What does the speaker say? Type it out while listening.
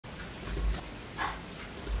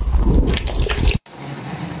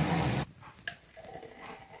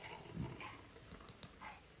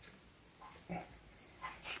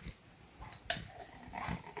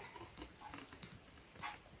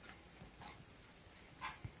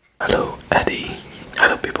Hello, Eddie.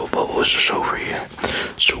 Hello, people. Bubbles is over here.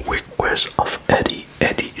 So, request of Eddie.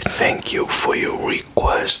 Eddie, thank you for your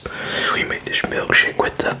request. We made this milkshake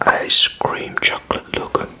with the ice cream chocolate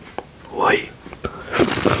look. Why?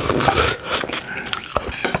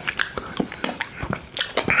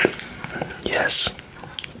 Yes.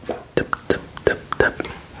 Tip, tip, tip, tip.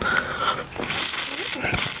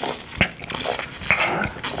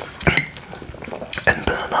 And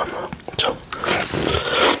banana. So.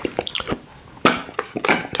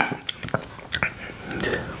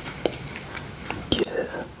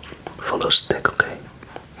 Yeah. Follow stick, okay?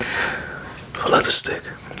 Follow the stick.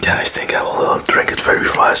 Yeah, I think I will drink it very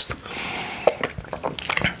fast.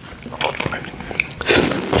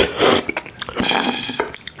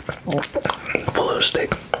 Follow the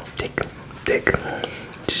stick. Tick, tick.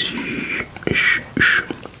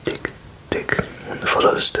 Tick, tick.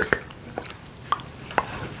 Follow the stick.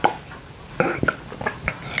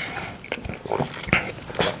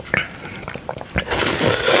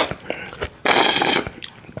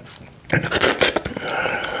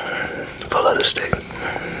 Follow the stick.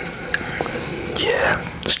 Yeah,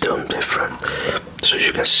 still different. So as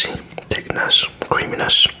you can see, thickness,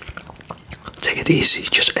 creaminess. Take it easy,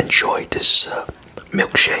 just enjoy this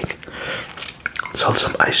milkshake. There's also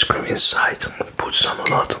some ice cream inside. Put some a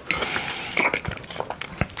lot.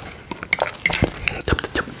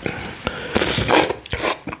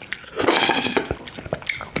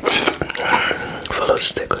 Follow the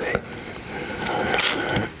stick, okay?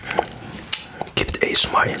 Keep the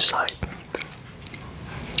ASMR inside.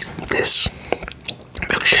 This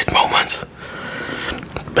milkshake moment.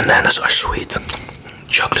 Bananas are sweet.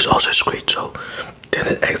 Chocolate is also sweet, so then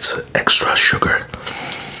it adds extra sugar.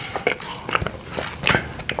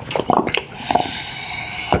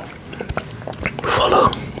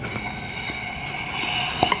 Follow.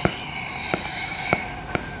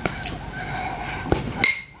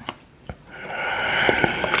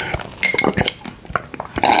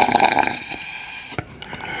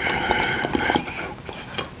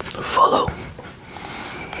 Follow.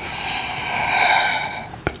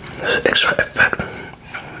 There's an extra effect.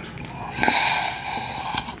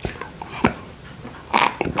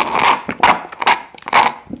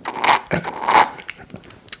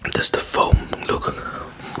 That's the foam, look.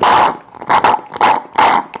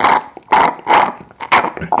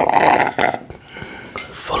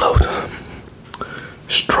 Follow the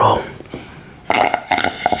straw.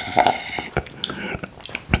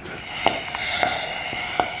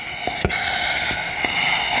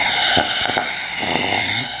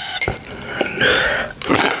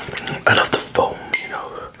 I love the foam, you know.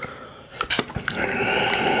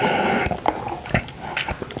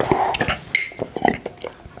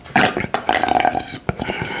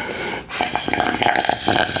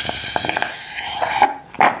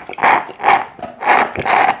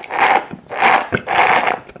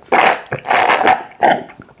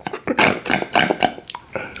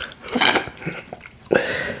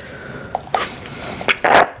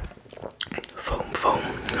 Foam, foam.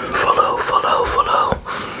 Follow, follow, follow.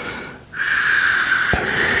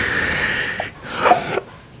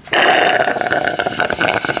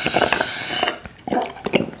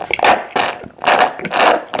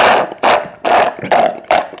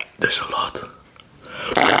 There's a lot.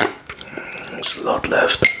 There's a lot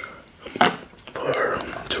left for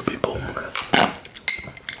two people.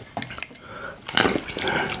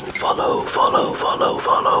 Follow, follow, follow,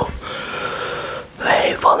 follow.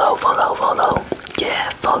 Hey, follow, follow, follow. Yeah,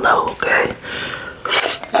 follow, okay.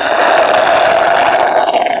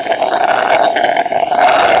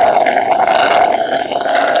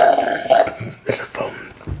 There's a phone.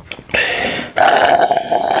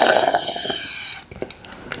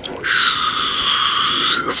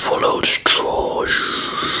 Follow the straw.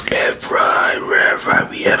 Left, right,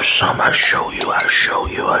 we have some. I'll show you, I'll show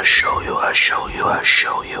you, I'll show you, I'll show you, I'll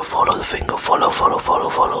show you. Follow the finger, follow, follow, follow,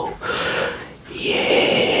 follow.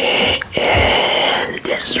 Yeah,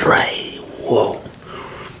 that's right. Whoa.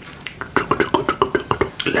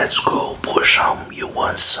 Let's go pour some. You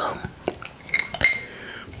want some?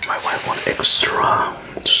 My wife wants extra.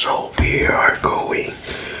 So we are going.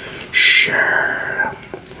 Sure.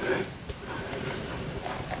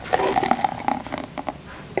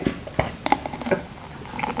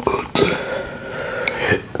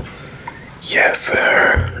 Good. Yeah,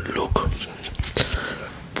 fair. Look.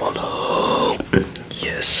 Follow.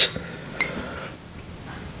 Yes.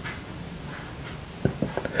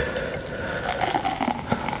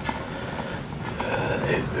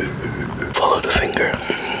 Follow the finger.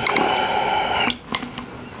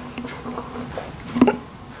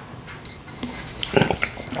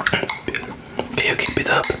 Can you keep it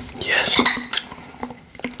up?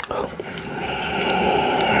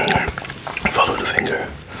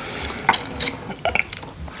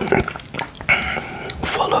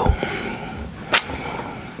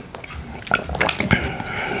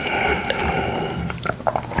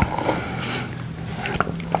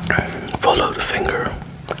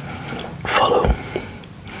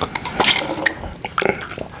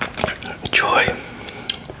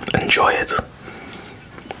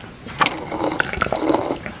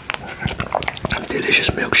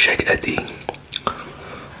 delicious milkshake, Eddie.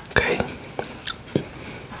 Okay.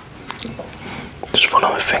 Just follow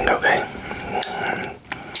my finger, okay?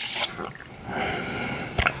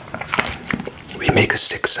 We make a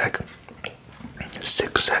zigzag.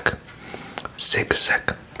 Zigzag.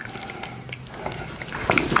 Zigzag.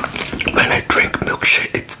 When I drink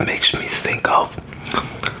milkshake, it makes me think of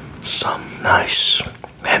some nice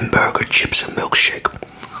hamburger, chips, and milkshake.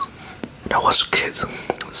 When I was a kid.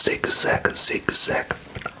 Zigzag, zigzag.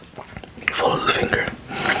 Follow the finger.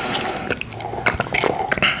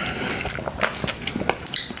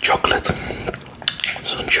 Chocolate.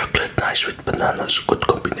 Some chocolate, nice with bananas, good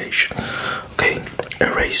combination. Okay,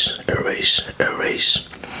 erase, erase, erase.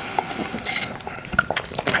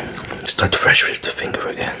 Start fresh with the finger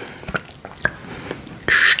again.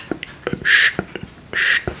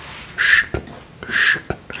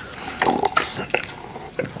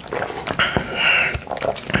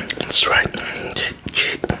 That's right.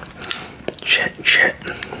 Check.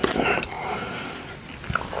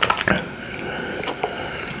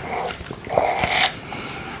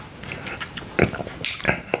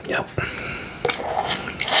 Yep.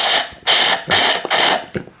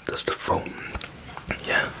 That's the foam.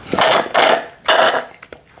 Yeah.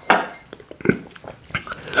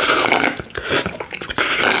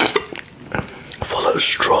 Follow the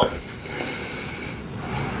straw.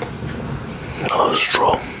 Follow the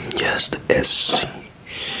straw. Yes, the S.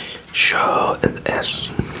 Show the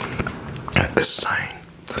S. The sign.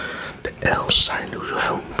 The L sign will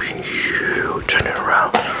help you turn it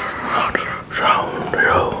around. Round,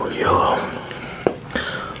 yo.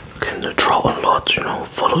 Can draw a lot, you know.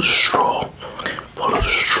 Follow the straw. Follow the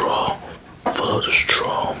straw. Follow the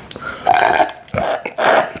straw.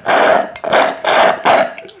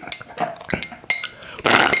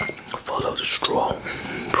 Follow the straw.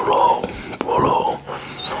 Follow. Follow.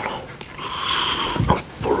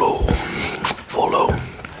 Follow.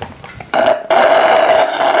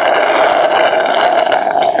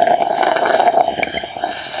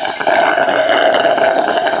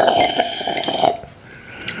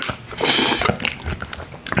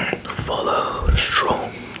 Follow the straw.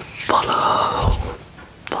 Follow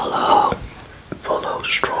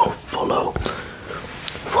straw.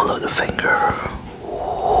 Follow the finger.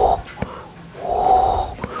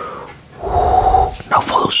 Now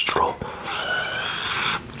follow straw.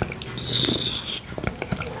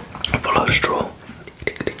 Follow the straw.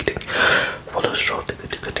 Follow the straw.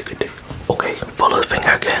 Okay, follow the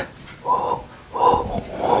finger again.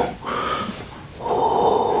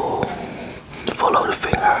 Follow the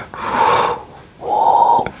finger.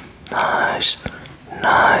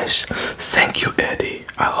 Nice. Thank you, Eddie.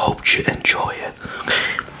 I hope you enjoy it.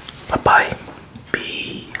 Bye bye.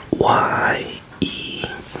 B-Y-E.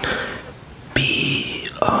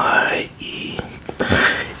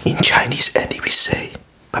 In Chinese, Eddie, we say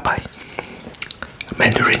bye bye.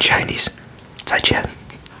 Mandarin Chinese, 再见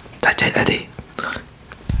Eddie.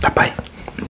 Bye bye.